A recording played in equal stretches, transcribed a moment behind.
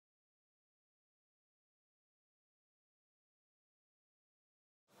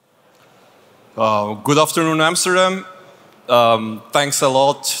Good afternoon, Amsterdam. Thanks a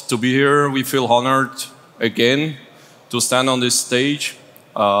lot to be here. We feel honored again to stand on this stage,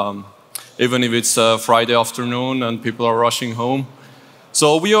 even if it's a Friday afternoon and people are rushing home.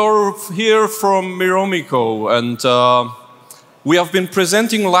 So we are here from Miromico, and we have been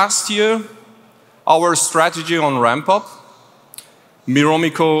presenting last year our strategy on ramp-up.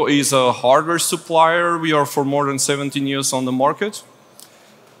 Miromico is a hardware supplier. We are for more than 17 years on the market.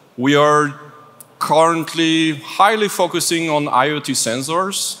 We are currently highly focusing on IoT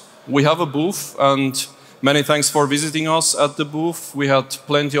sensors. We have a booth, and many thanks for visiting us at the booth. We had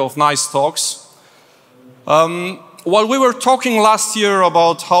plenty of nice talks. While we were talking last year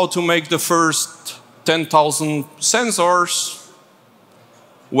about how to make the first 10,000 sensors,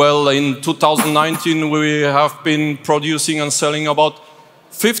 well, in 2019 we have been producing and selling about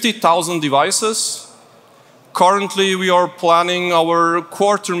 50,000 devices. Currently, we are planning our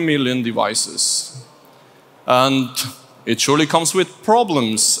 250,000 devices. And it surely comes with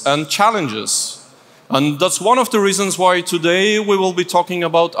problems and challenges. And that's one of the reasons why today we will be talking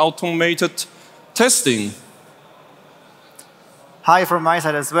about automated testing. Hi from my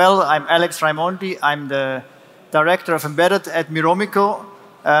side as well. I'm Alex Raimondi. I'm the Director of Embedded at Miromico.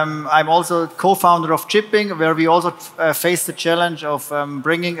 I'm also co-founder of Chipping, where we also face the challenge of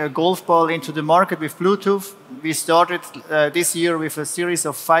bringing a golf ball into the market with Bluetooth. We started this year with a series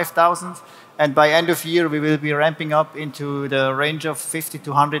of 5,000, and by end of year we will be ramping up into the range of 50 to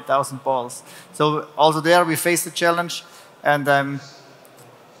 100,000 balls. So also there we face the challenge, and I'm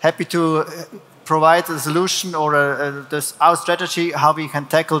happy to provide a solution or our strategy how we can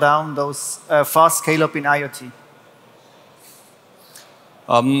tackle down those fast scale-up in IoT.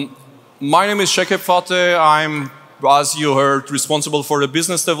 My name is Shekep Fateh. I'm, as you heard, responsible for the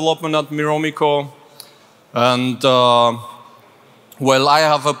business development at Miromico. And, well, I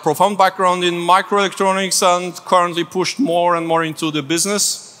have a profound background in microelectronics and currently pushed more and more into the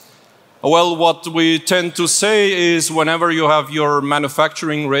business. Well, what we tend to say is whenever you have your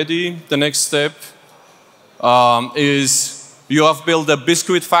manufacturing ready, the next step is you have built a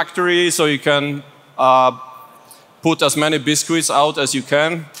biscuit factory so you can put as many biscuits out as you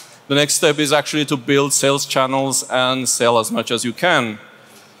can. The next step is actually to build sales channels and sell as much as you can.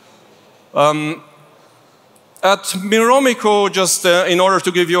 At Miromico, just in order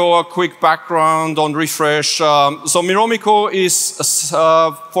to give you a quick background on refresh, so Miromico is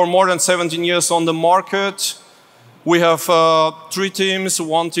for more than 17 years on the market. We have 3 teams.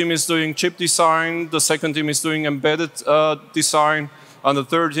 One team is doing chip design, the second team is doing embedded design, and the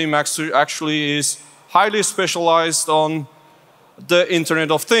third team actually is highly specialized on the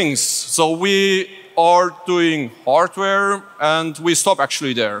Internet of Things. So we are doing hardware, and we stop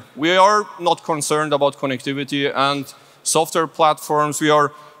actually there. We are not concerned about connectivity and software platforms. We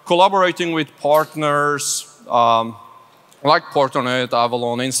are collaborating with partners like Portonet,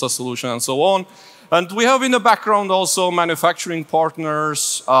 Avalon, InstaSolution, and so on. And we have in the background also manufacturing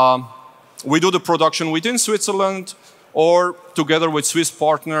partners. We do the production within Switzerland or together with Swiss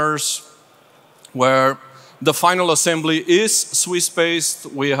partners, where the final assembly is Swiss-based.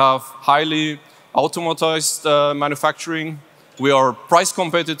 We have highly automatized manufacturing. We are price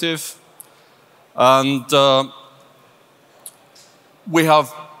competitive. And we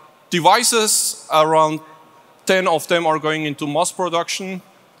have devices, around 10 of them are going into mass production.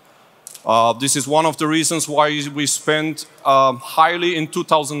 This is one of the reasons why we spent highly in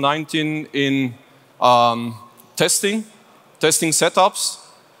 2019 in testing setups.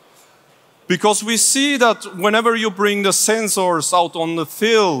 Because we see that whenever you bring the sensors out on the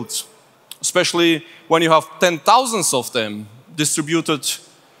field, especially when you have 10,000s of them distributed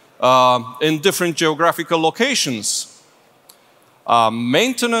in different geographical locations,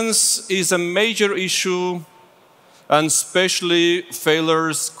 maintenance is a major issue, and especially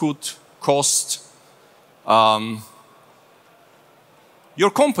failures could cost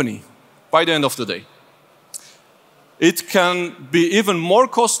your company by the end of the day. It can be even more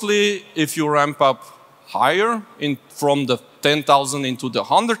costly if you ramp up higher from the 10,000 into the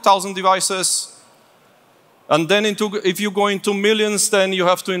 100,000 devices. And then if you go into millions, then you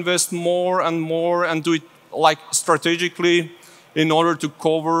have to invest more and more and do it like strategically in order to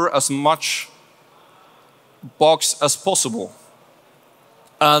cover as much box as possible.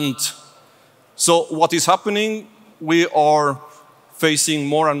 And so what is happening? We are facing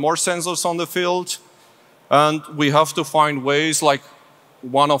more and more sensors on the field. And we have to find ways, like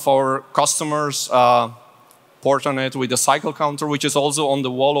one of our customers, Portonet, with a cycle counter, which is also on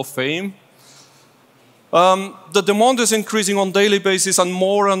the Wall of Fame. The demand is increasing on a daily basis, and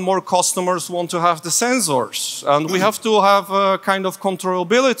more customers want to have the sensors. And we have to have a kind of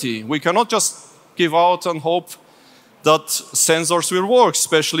controllability. We cannot just give out and hope that sensors will work,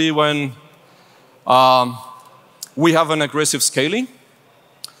 especially when we have an aggressive scaling.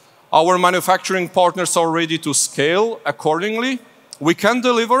 Our manufacturing partners are ready to scale accordingly. We can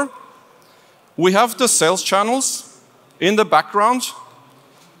deliver. We have the sales channels in the background.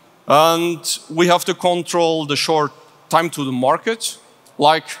 And we have to control the short time to the market.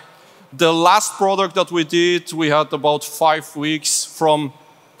 Like the last product that we did, we had about 5 weeks from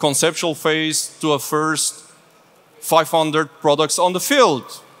conceptual phase to a first 500 products on the field.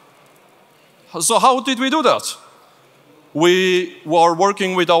 So how did we do that? We were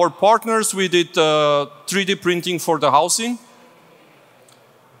working with our partners. We did 3D printing for the housing.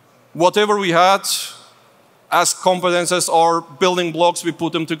 Whatever we had as competences or building blocks, we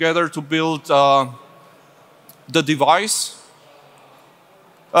put them together to build the device.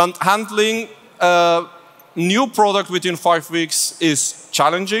 And handling a new product within 5 weeks is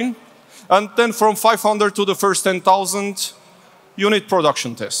challenging. And then from 500 to the first 10,000 unit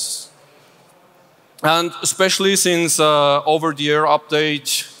production tests. And especially since over-the-air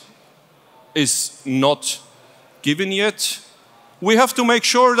update is not given yet, we have to make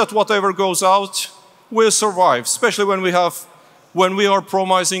sure that whatever goes out will survive, especially when we are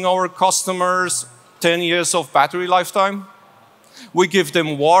promising our customers 10 years of battery lifetime. We give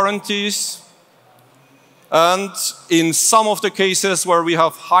them warranties. And in some of the cases where we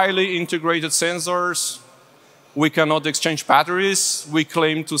have highly integrated sensors, we cannot exchange batteries. We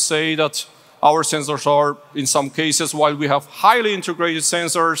claim to say that our sensors are, in some cases, while we have highly integrated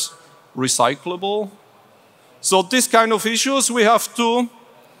sensors, recyclable. So these kind of issues we have to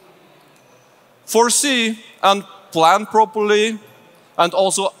foresee and plan properly and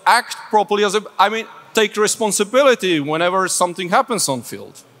also act properly. Take responsibility whenever something happens on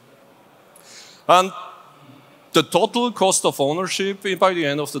field. And the total cost of ownership by the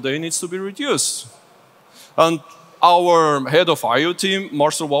end of the day needs to be reduced. And our head of IoT,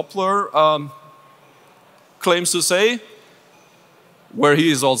 Marcel Wappler, claims to say, where he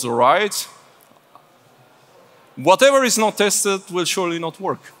is also right, whatever is not tested will surely not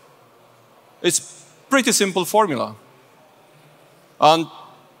work. It's a pretty simple formula. And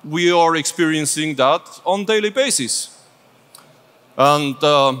we are experiencing that on a daily basis. And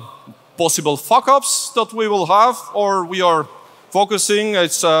possible fuck-ups that we will have, or we are focusing,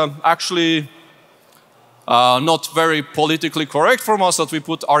 it's actually not very politically correct from us that we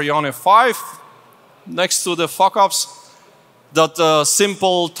put Ariane 5 next to the fuck-ups, that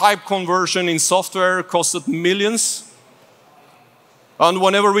simple type conversion in software costed millions. And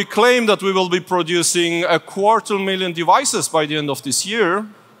whenever we claim that we will be producing 250,000 devices by the end of this year,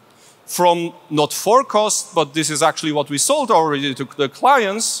 from not forecast, but this is actually what we sold already to the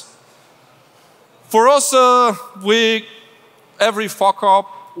clients, for us, every fuck-up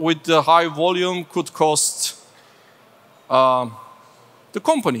with the high volume could cost the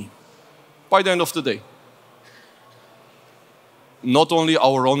company by the end of the day. Not only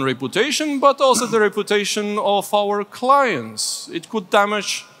our own reputation, but also the reputation of our clients. It could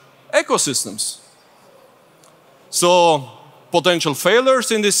damage ecosystems. So potential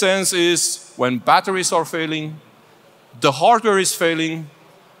failures in this sense is when batteries are failing, the hardware is failing.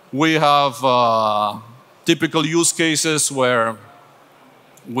 We have typical use cases where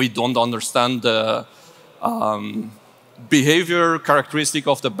we don't understand the behavior characteristic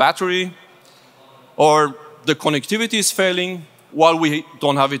of the battery, or the connectivity is failing while we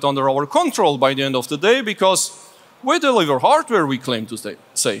don't have it under our control by the end of the day because we deliver hardware, we claim to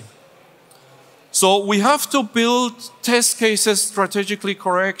say. So we have to build test cases strategically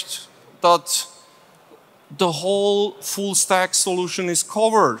correct that the whole full stack solution is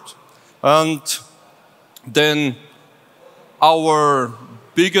covered. And then our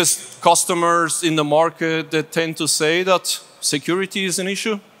biggest customers in the market, they tend to say that security is an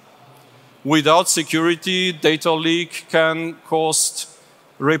issue. Without security, data leak can cost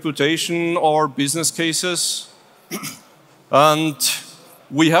reputation or business cases. And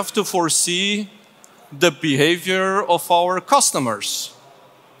we have to foresee the behavior of our customers.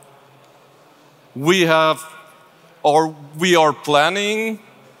 We are planning,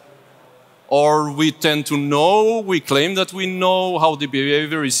 or we tend to know, we claim that we know how the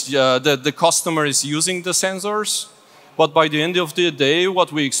behavior is, the customer is using the sensors. But by the end of the day,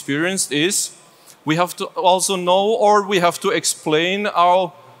 what we experienced is we have to also know, or we have to explain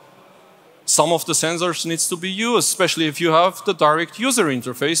how some of the sensors needs to be used, especially if you have the direct user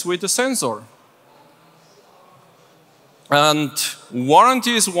interface with the sensor. And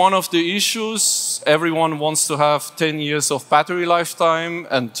warranty is one of the issues. Everyone wants to have 10 years of battery lifetime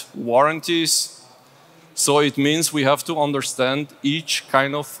and warranties. So it means we have to understand each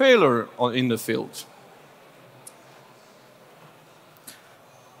kind of failure in the field.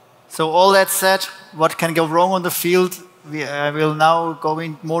 So all that said, what can go wrong on the field? We will now go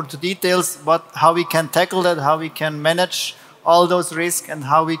in more to details, how we can tackle that, how we can manage all those risks, and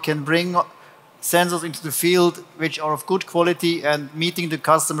how we can bring sensors into the field which are of good quality and meeting the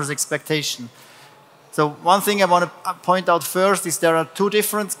customer's expectation. So one thing I want to point out first is there are two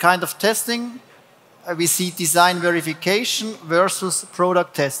different kinds of testing. We see design verification versus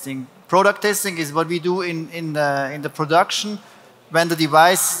product testing. Product testing is what we do in the production when the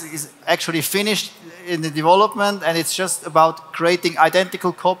device is actually finished in the development, and it's just about creating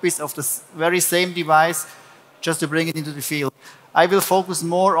identical copies of the very same device just to bring it into the field. I will focus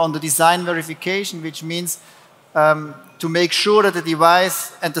more on the design verification, which means to make sure that the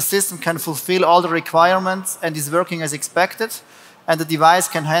device and the system can fulfill all the requirements and is working as expected, and the device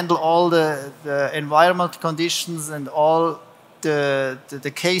can handle all the environmental conditions and all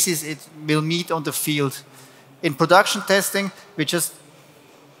the cases it will meet on the field. In production testing, we just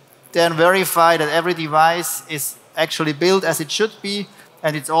then verify that every device is actually built as it should be,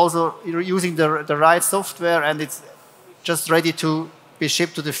 and it's also using the right software, and it's just ready to be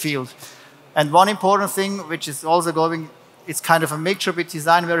shipped to the field. And one important thing, which is also it's kind of a mixture with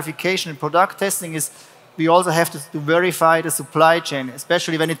design verification and product testing, is we also have to verify the supply chain,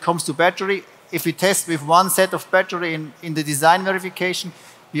 especially when it comes to battery. If we test with one set of battery in the design verification,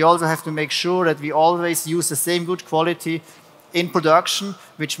 we also have to make sure that we always use the same good quality in production,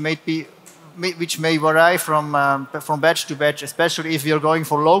 which may vary from batch to batch, especially if we are going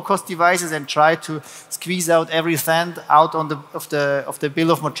for low-cost devices and try to squeeze out every cent out of the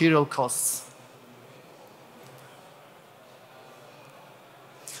bill of material costs.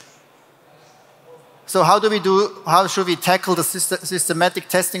 So how should we tackle the systematic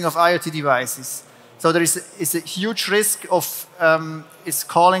testing of IoT devices? So there is a huge risk of it's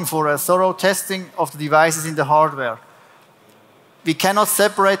calling for a thorough testing of the devices in the hardware. We cannot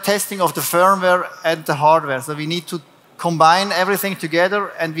separate testing of the firmware and the hardware. So we need to combine everything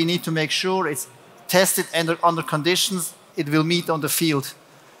together, and we need to make sure it's tested under conditions it will meet on the field.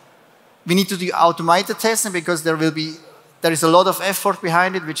 We need to do automated testing because there is a lot of effort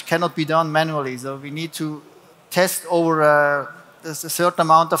behind it which cannot be done manually. So we need to test over a certain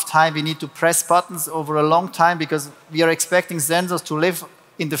amount of time. We need to press buttons over a long time because we are expecting sensors to live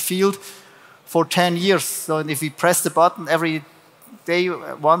in the field for 10 years. So if we press the button every day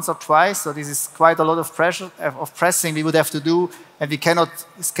once or twice, so this is quite a lot of pressing we would have to do, and we cannot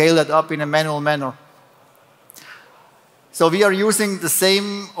scale that up in a manual manner. So we are using the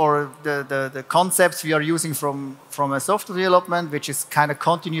same, or the concepts we are using from a software development, which is kind of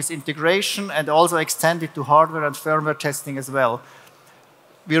continuous integration and also extended to hardware and firmware testing as well.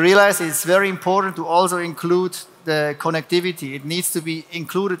 We realize it's very important to also include the connectivity. It needs to be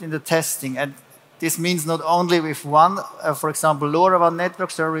included in the testing, and this means not only with one, for example, LoRaWAN network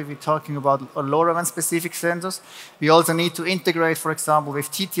server, we're talking about LoRaWAN specific sensors. We also need to integrate, for example,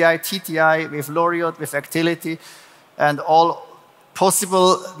 with TTI, with Loriot, with Actility, and all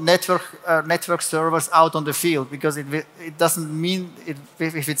possible network servers out on the field, because it doesn't mean,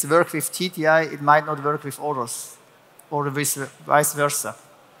 if it's work with TTI, it might not work with others, or vice versa.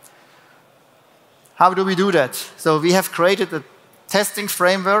 How do we do that? So we have created a testing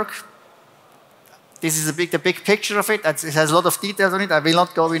framework. This is the big picture of it. It has a lot of details on it. I will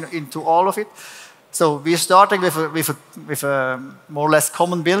not go into all of it. So we're starting with a more or less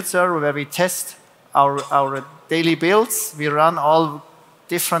common build server where we test our daily builds. We run all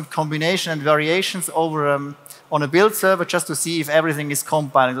different combinations and variations over on a build server just to see if everything is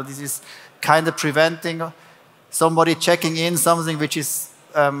compiling. So this is kind of preventing somebody checking in something which is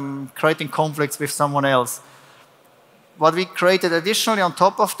creating conflicts with someone else. What we created additionally on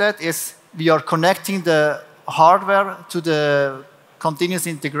top of that is we are connecting the hardware to the continuous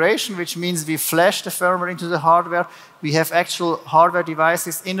integration, which means we flash the firmware into the hardware. We have actual hardware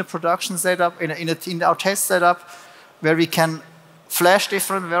devices in the production setup, in our test setup, where we can flash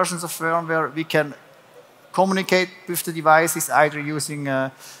different versions of firmware. We can communicate with the devices either using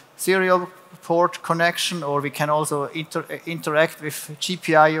a serial port connection, or we can also interact with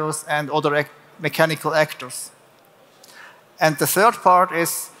GPIOs and other mechanical actors. And the third part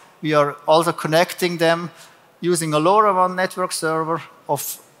is we are also connecting them using a LoRaWAN network server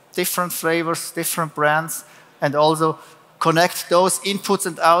of different flavors, different brands, and also connect those inputs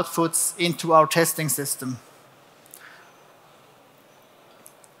and outputs into our testing system.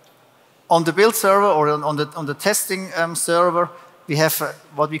 On the build server or on the testing server, we have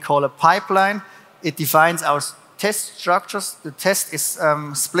what we call a pipeline. It defines our test structures. The test is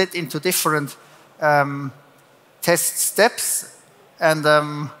split into different test steps,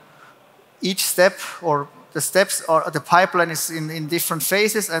 and each step or the steps or the pipeline is in different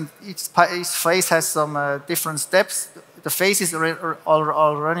phases, and each phase has some different steps. The phases are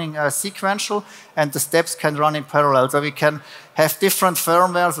running sequential, and the steps can run in parallel. So we can have different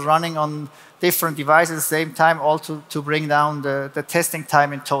firmwares running on different devices at the same time, all to bring down the testing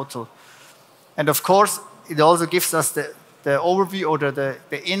time in total. And of course, it also gives us the overview or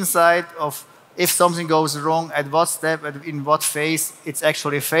the insight of if something goes wrong, at what step, in what phase it's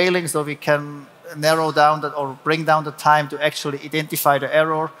actually failing, so we can narrow down that or bring down the time to actually identify the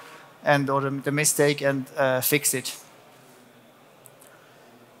error or the mistake and fix it.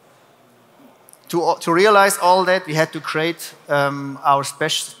 To realize all that, we had to create our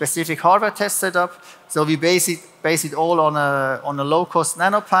specific hardware test setup. So we base it all on a low-cost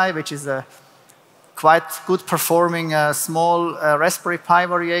NanoPi, which is a quite good performing small Raspberry Pi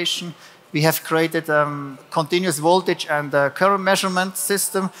variation. We have created continuous voltage and current measurement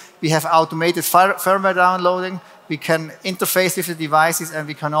system. We have automated firmware downloading. We can interface with the devices, and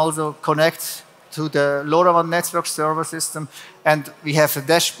we can also connect to the LoRaWAN network server system. And we have a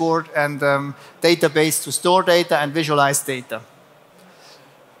dashboard and database to store data and visualize data.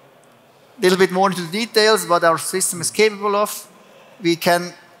 A little bit more into the details, what our system is capable of. The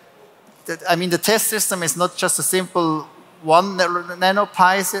test system is not just a simple one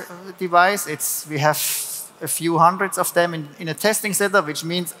NanoPi device. We have a few hundreds of them in a testing setup, which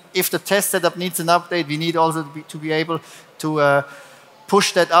means if the test setup needs an update, we need also to be able to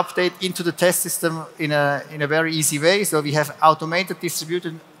push that update into the test system in a very easy way. So we have automated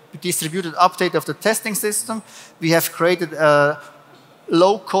distributed update of the testing system. We have created a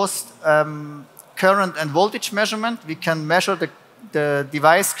low-cost current and voltage measurement. We can measure the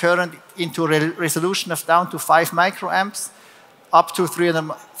device current into a resolution of down to 5 microamps, up to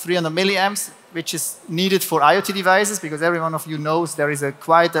 300 milliamps, which is needed for IoT devices, because every one of you knows there is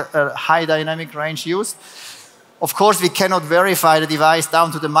quite a high dynamic range used. Of course, we cannot verify the device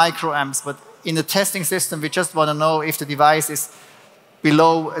down to the microamps, but in the testing system, we just want to know if the device is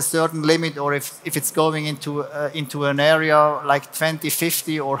below a certain limit, or if it's going into an area like 20,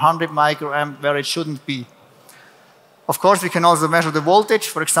 50, or 100 microamp where it shouldn't be. Of course, we can also measure the voltage,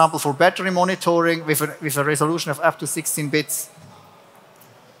 for example, for battery monitoring with a resolution of up to 16 bits.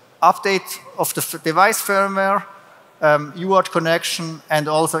 Update of the device firmware, UART connection, and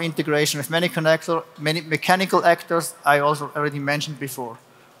also integration with many mechanical actors I also already mentioned before.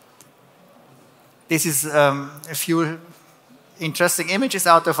 This is a few interesting images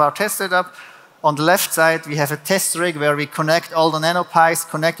out of our test setup. On the left side, we have a test rig where we connect all the NanoPis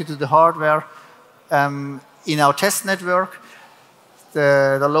connected to the hardware in our test network.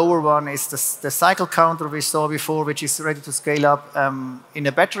 The lower one is the cycle counter we saw before, which is ready to scale up in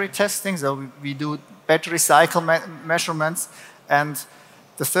a battery testing. So we do battery cycle measurements. And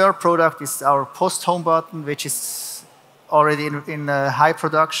the third product is our post-home button, which is already in high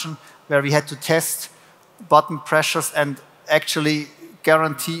production, where we had to test button pressures and actually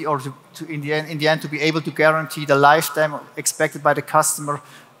guarantee, or in the end, to be able to guarantee the lifetime expected by the customer,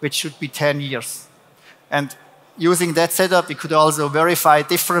 which should be 10 years. And using that setup, we could also verify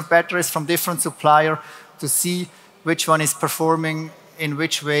different batteries from different suppliers to see which one is performing in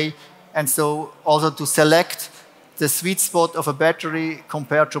which way, and so also to select the sweet spot of a battery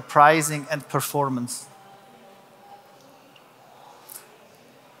compared to pricing and performance.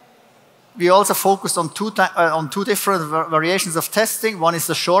 We also focused on two different variations of testing. One is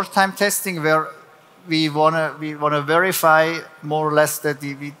the short-time testing, where we want to verify more or less that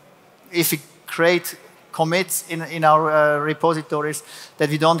if we create commits in our repositories, that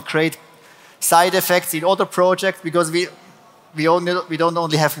we don't create side effects in other projects, because we don't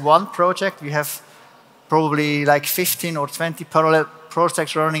only have one project, we have probably like 15 or 20 parallel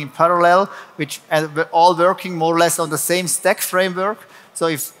projects running in parallel, which are all working more or less on the same stack framework. So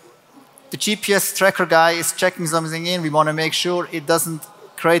if the GPS tracker guy is checking something in, we want to make sure it doesn't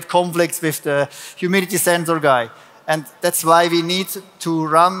create conflicts with the humidity sensor guy. And that's why we need to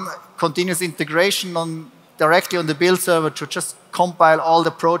run continuous integration directly on the build server to just compile all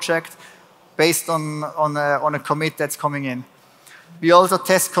the project based on a commit that's coming in. We also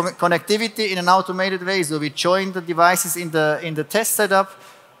test connectivity in an automated way. So we join the devices in the test setup.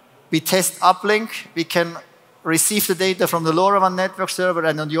 We test uplink. We can receive the data from the LoRaWAN network server,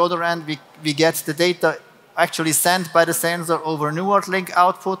 and on the other end, we get the data actually sent by the sensor over a UART link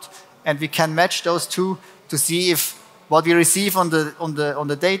output, and we can match those two to see if what we receive on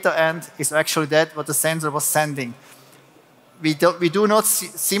the data end is actually that what the sensor was sending. We do not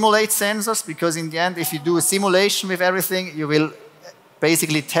simulate sensors, because in the end, if you do a simulation with everything, you will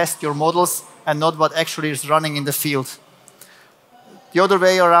basically test your models and not what actually is running in the field. The other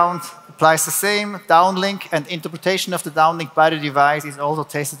way around applies the same. Downlink and interpretation of the downlink by the device is also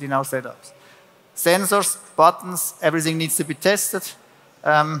tested in our setups. Sensors, buttons, everything needs to be tested.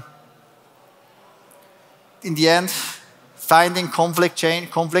 In the end, finding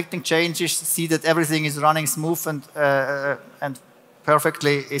conflicting changes, see that everything is running smooth and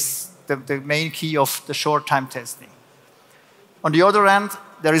perfectly is the main key of the short-time testing. On the other hand,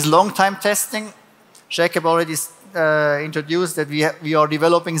 there is long-time testing. Jacob already introduced that we are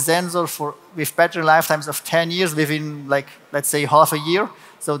developing sensors with battery lifetimes of 10 years within, like, let's say, half a year.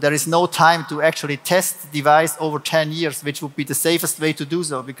 So there is no time to actually test the device over 10 years, which would be the safest way to do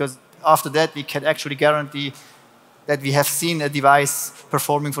so, because after that, we can actually guarantee that we have seen a device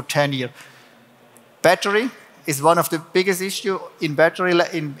performing for 10 years. Battery is one of the biggest issues in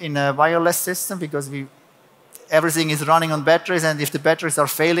in a wireless system, because everything is running on batteries, and if the batteries are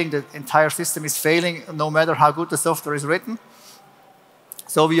failing, the entire system is failing, no matter how good the software is written.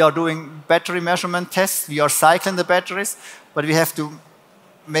 So we are doing battery measurement tests. We are cycling the batteries, but we have to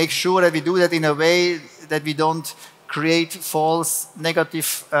make sure that we do that in a way that we don't create false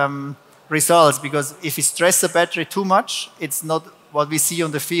negative results, because if we stress the battery too much, it's not what we see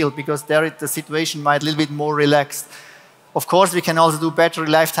on the field, because there the situation might be a little bit more relaxed. Of course, we can also do battery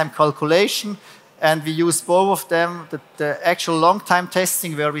lifetime calculation, and we use both of them, the actual long-time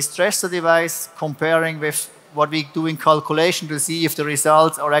testing where we stress the device, comparing with what we do in calculation to see if the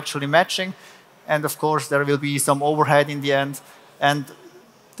results are actually matching. And of course, there will be some overhead in the end, and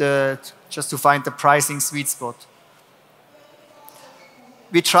just to find the pricing sweet spot.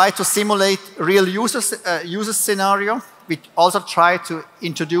 We try to simulate real user scenario. We also try to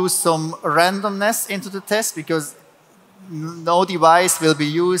introduce some randomness into the test, because no device will be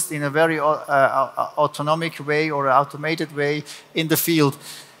used in a very autonomic way or automated way in the field.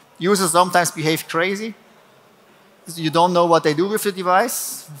 Users sometimes behave crazy. You don't know what they do with the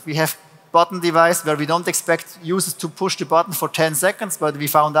device. We have button device where we don't expect users to push the button for 10 seconds, but we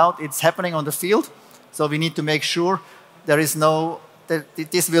found out it's happening on the field. So we need to make sure that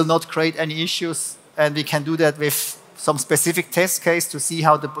this will not create any issues, and we can do that with some specific test case to see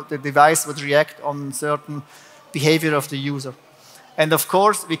how the device would react on certain behavior of the user. And of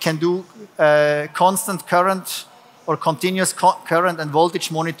course, we can do constant current or continuous current and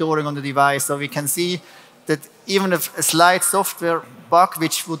voltage monitoring on the device. So we can see that even if a slight software bug,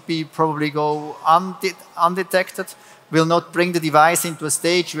 which would be probably go undetected, will not bring the device into a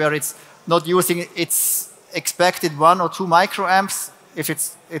stage where it's not using its expected 1 or 2 microamps. If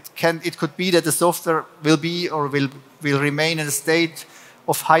it could be that the software will remain in a state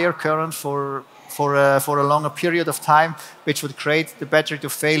of higher current for a longer period of time, which would create the battery to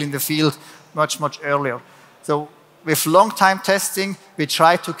fail in the field much earlier. So with long-time testing, we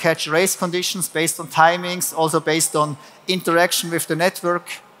try to catch race conditions based on timings, also based on interaction with the network,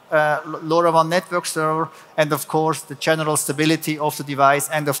 LoRaWAN network server, and of course the general stability of the device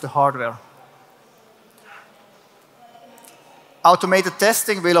and of the hardware. Automated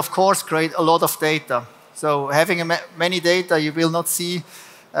testing will of course create a lot of data. So having many data, you will not see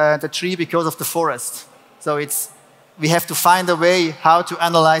the tree because of the forest. So we have to find a way how to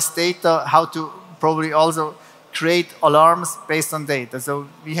analyze data, how to probably also create alarms based on data. So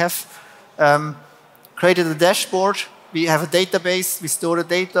we have created a dashboard. We have a database. We store the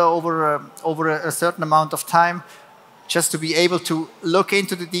data over a certain amount of time, just to be able to look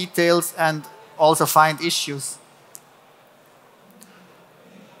into the details and also find issues.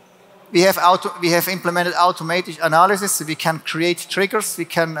 We have implemented automated analysis, so we can create triggers. We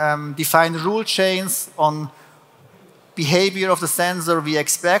can define rule chains on behavior of the sensor we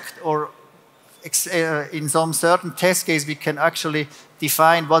expect, or in some certain test case, we can actually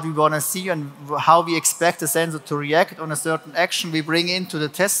define what we want to see and how we expect the sensor to react on a certain action we bring into the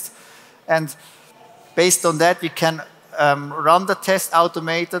test. And based on that, we can run the test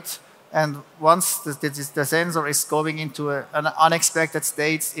automated. And once the sensor is going into an unexpected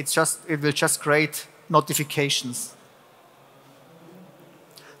state, it will just create notifications.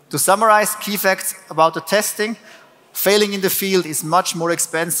 To summarize key facts about the testing, failing in the field is much more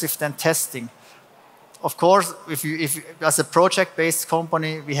expensive than testing. Of course, if as a project-based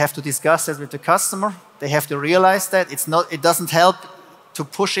company, we have to discuss it with the customer. They have to realize that it doesn't help to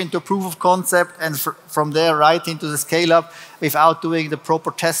push into proof of concept and from there right into the scale-up without doing the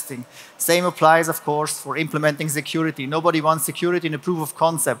proper testing. Same applies, of course, for implementing security. Nobody wants security in a proof of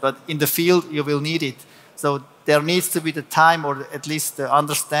concept, but in the field, you will need it. So there needs to be the time, or at least the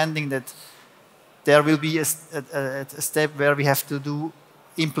understanding that there will be a step where we have to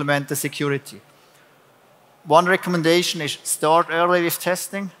implement the security. One recommendation is start early with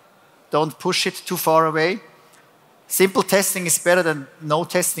testing. Don't push it too far away. Simple testing is better than no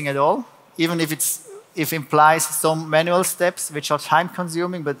testing at all, even if it implies some manual steps which are time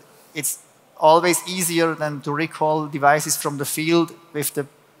consuming, but it's always easier than to recall devices from the field with the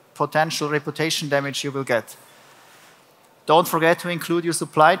potential reputation damage you will get. Don't forget to include your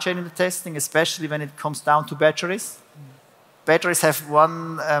supply chain in the testing, especially when it comes down to batteries. Batteries have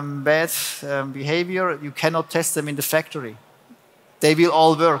one bad behavior. You cannot test them in the factory. They will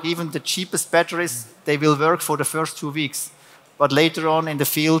all work. Even the cheapest batteries, they will work for the first 2 weeks. But later on in the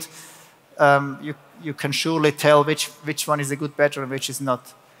field, you can surely tell which one is a good battery and which is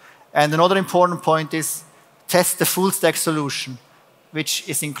not. And another important point is test the full stack solution, which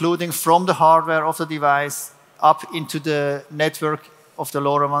is including from the hardware of the device up into the network of the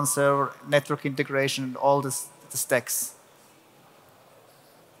LoRaWAN server, network integration, and all the stacks.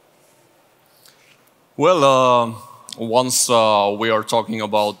 Well, once we are talking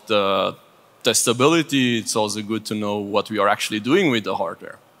about testability, it's also good to know what we are actually doing with the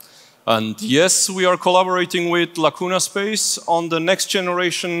hardware. And yes, we are collaborating with Lacuna Space on the next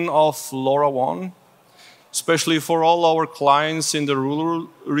generation of LoRaWAN, especially for all our clients in the rural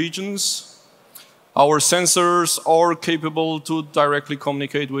regions. Our sensors are capable to directly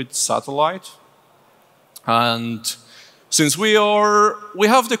communicate with satellite. And since we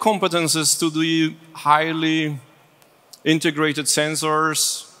have the competences to do highly integrated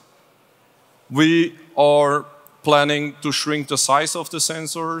sensors, we are planning to shrink the size of the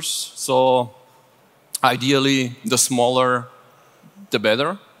sensors. So ideally, the smaller, the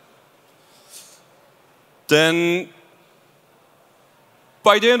better. Then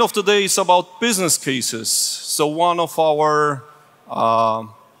by the end of the day, it's about business cases. So one of our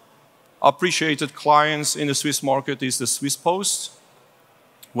appreciated clients in the Swiss market is the Swiss Post,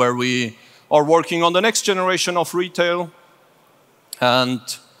 where we are working on the next generation of retail. And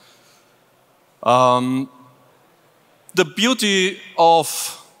the beauty of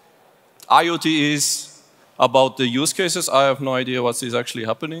IoT is about the use cases. I have no idea what is actually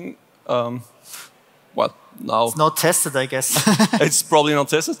happening. Well, now it's not tested, I guess. It's probably not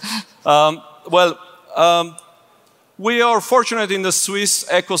tested. We are fortunate in the Swiss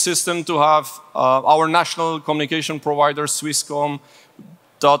ecosystem to have our national communication provider, Swisscom,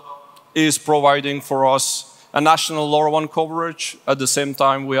 that is providing for us a national LoRaWAN coverage. At the same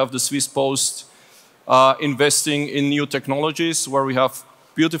time, we have the Swiss Post investing in new technologies where we have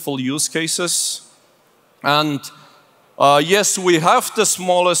beautiful use cases. And yes, we have the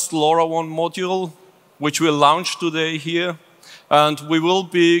smallest LoRaWAN module, which we'll launch today here. And we will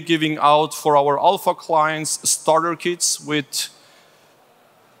be giving out for our alpha clients starter kits with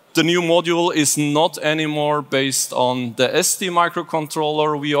the new module is not anymore based on the SD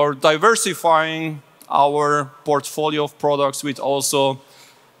microcontroller. We are diversifying our portfolio of products with also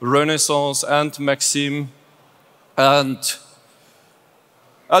Renaissance and Maxim. And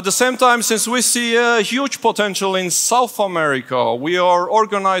at the same time, since we see a huge potential in South America, we are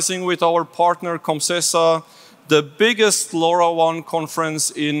organizing with our partner Comsesa the biggest LoRaWAN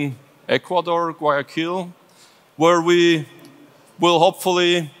conference in Ecuador, Guayaquil, where we will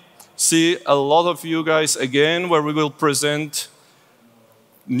hopefully see a lot of you guys again, where we will present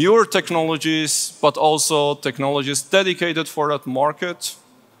newer technologies, but also technologies dedicated for that market.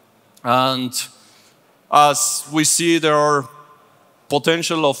 And as we see, there are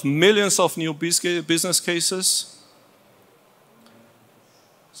potential of millions of new business cases.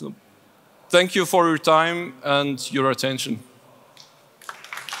 So thank you for your time and your attention.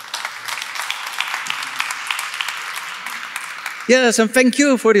 Yes, and thank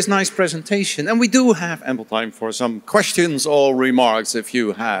you for this nice presentation. And we do have ample time for some questions or remarks if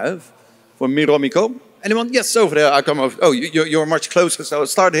you have. For Miromico. Anyone? Yes, over there. I come over. Oh, you're much closer, so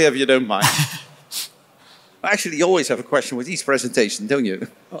start here if you don't mind. Actually, you always have a question with each presentation, don't you?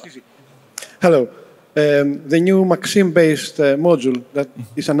 Hello. The new Maxim-based module that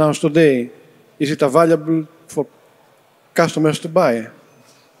is announced today, is it available for customers to buy?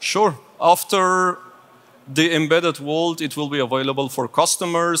 Sure. After the embedded world, it will be available for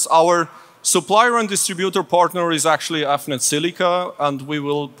customers. Our supplier and distributor partner is actually Afnet Silica, and we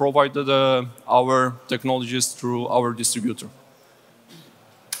will provide our technologies through our distributor.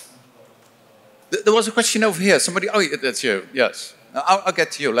 There was a question over here. Somebody, oh, that's you, yes. I'll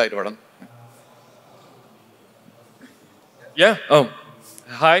get to you later on. Yeah,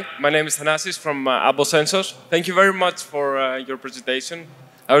 hi, my name is Thanasis from Abo Sensors. Thank you very much for your presentation.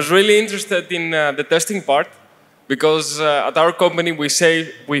 I was really interested in the testing part because at our company we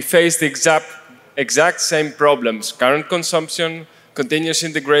say we face the exact same problems: current consumption, continuous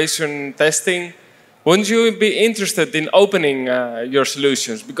integration, testing. Wouldn't you be interested in opening your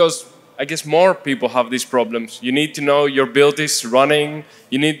solutions? Because I guess more people have these problems. You need to know your build is running.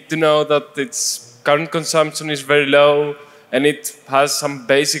 You need to know that its current consumption is very low and it has some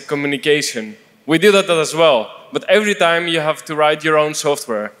basic communication. We do that as well, but every time you have to write your own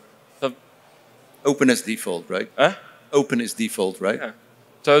software. So, Open as default, right? huh? Open is default, right? Yeah.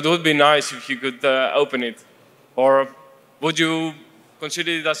 So it would be nice if you could open it. Or would you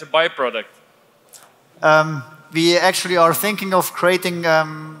consider it as a byproduct? We actually are thinking of creating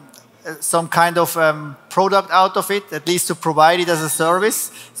some kind of product out of it, at least to provide it as a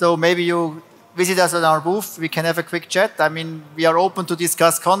service. So maybe you visit us at our booth, we can have a quick chat. I mean, we are open to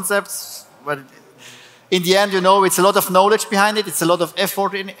discuss concepts, but in the end, you know, it's a lot of knowledge behind it, it's a lot of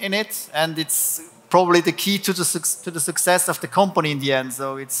effort in it, and it's probably the key to the success of the company in the end.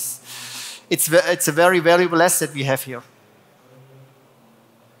 So it's a very valuable asset we have here.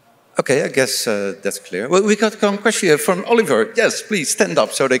 Okay, I guess that's clear. Well, we got a question here from Oliver. Yes, please stand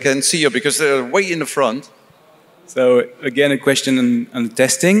up so they can see you because they're way in the front. So again, a question on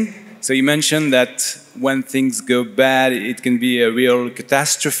testing. So you mentioned that when things go bad, it can be a real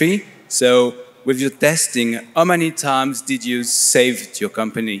catastrophe. So with your testing, how many times did you save your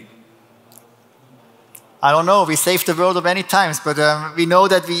company? I don't know, we saved the world many times, but we know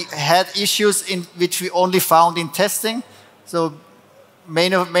that we had issues in which we only found in testing. So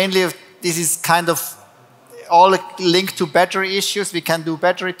mainly this is kind of all linked to battery issues. We can do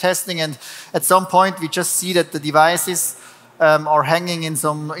battery testing, and at some point we just see that the devices are hanging in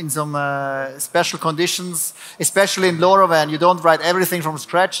some special conditions, especially in LoRaWAN. You don't write everything from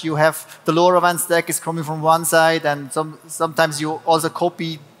scratch. You have the LoRaWAN stack is coming from one side, and sometimes you also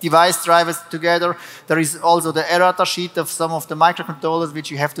copy device drivers together. There is also the errata sheet of some of the microcontrollers, which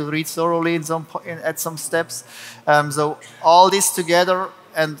you have to read thoroughly at some steps. So all this together,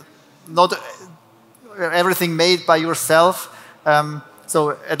 and not everything made by yourself.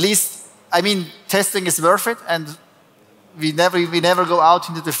 So at least, I mean, testing is worth it, and we never go out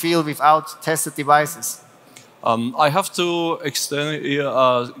into the field without tested devices. I have to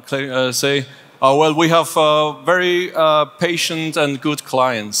say, well, we have very patient and good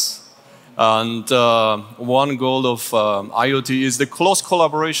clients. And one goal of IoT is the close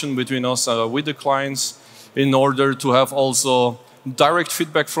collaboration between us with the clients in order to have also direct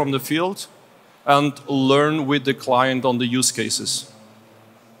feedback from the field and learn with the client on the use cases.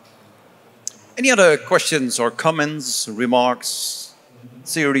 Any other questions or comments, remarks,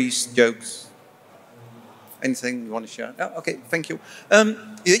 theories, jokes? Anything you want to share? Oh, okay, thank you.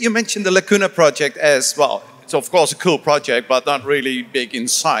 You mentioned the Lacuna project as, well, it's of course a cool project, but not really big in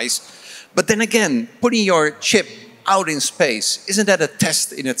size. But then again, putting your chip out in space, isn't that a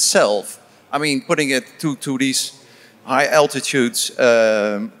test in itself? I mean, putting it to these high altitudes,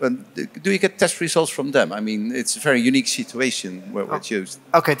 do you get test results from them? I mean, it's a very unique situation where it's used.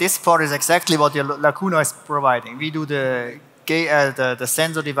 Okay, this part is exactly what the Lacuna is providing. We do the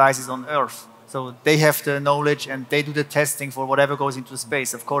sensor devices on Earth. So they have the knowledge and they do the testing for whatever goes into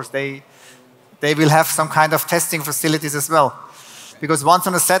space. Of course, they will have some kind of testing facilities as well. Because once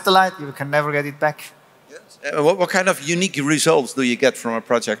on a satellite, you can never get it back. Yes. What kind of unique results do you get from a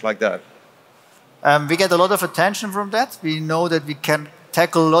project like that? We get a lot of attention from that. We know that we can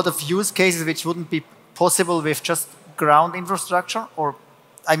tackle a lot of use cases which wouldn't be possible with just ground infrastructure. Or,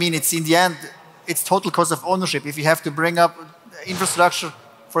 I mean, it's in the end, it's total cost of ownership. If you have to bring up infrastructure,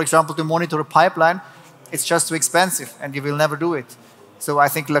 for example, to monitor a pipeline, it's just too expensive and you will never do it. So I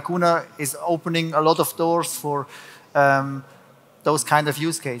think Lacuna is opening a lot of doors for those kind of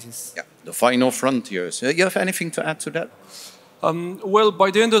use cases. Yeah, the final frontiers. You have anything to add to that? Well, by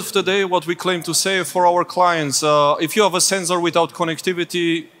the end of the day, what we claim to say for our clients, if you have a sensor without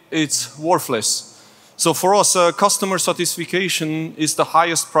connectivity, it's worthless. So for us, customer satisfaction is the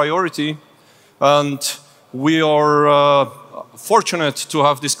highest priority, and we are fortunate to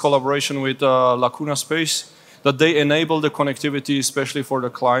have this collaboration with Lacuna Space, that they enable the connectivity, especially for the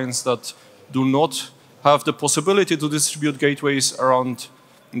clients that do not have the possibility to distribute gateways around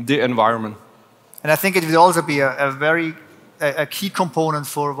the environment. And I think it will also be a key component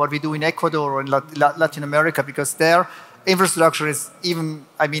for what we do in Ecuador or in Latin America, because their infrastructure is even,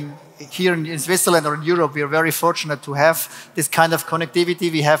 I mean, here in Switzerland or in Europe, we are very fortunate to have this kind of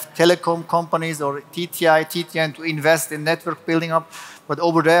connectivity. We have telecom companies or TTN to invest in network building up, but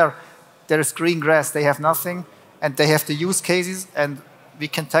over there is green grass. They have nothing, and they have the use cases, and we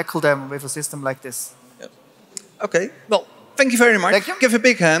can tackle them with a system like this. Yeah. Okay, well, thank you very much. Thank you. Give a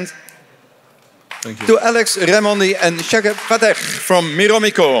big hand Thank you. to Alex, Raimondi and Shagab Fateh from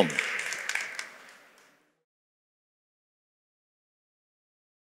Miromico.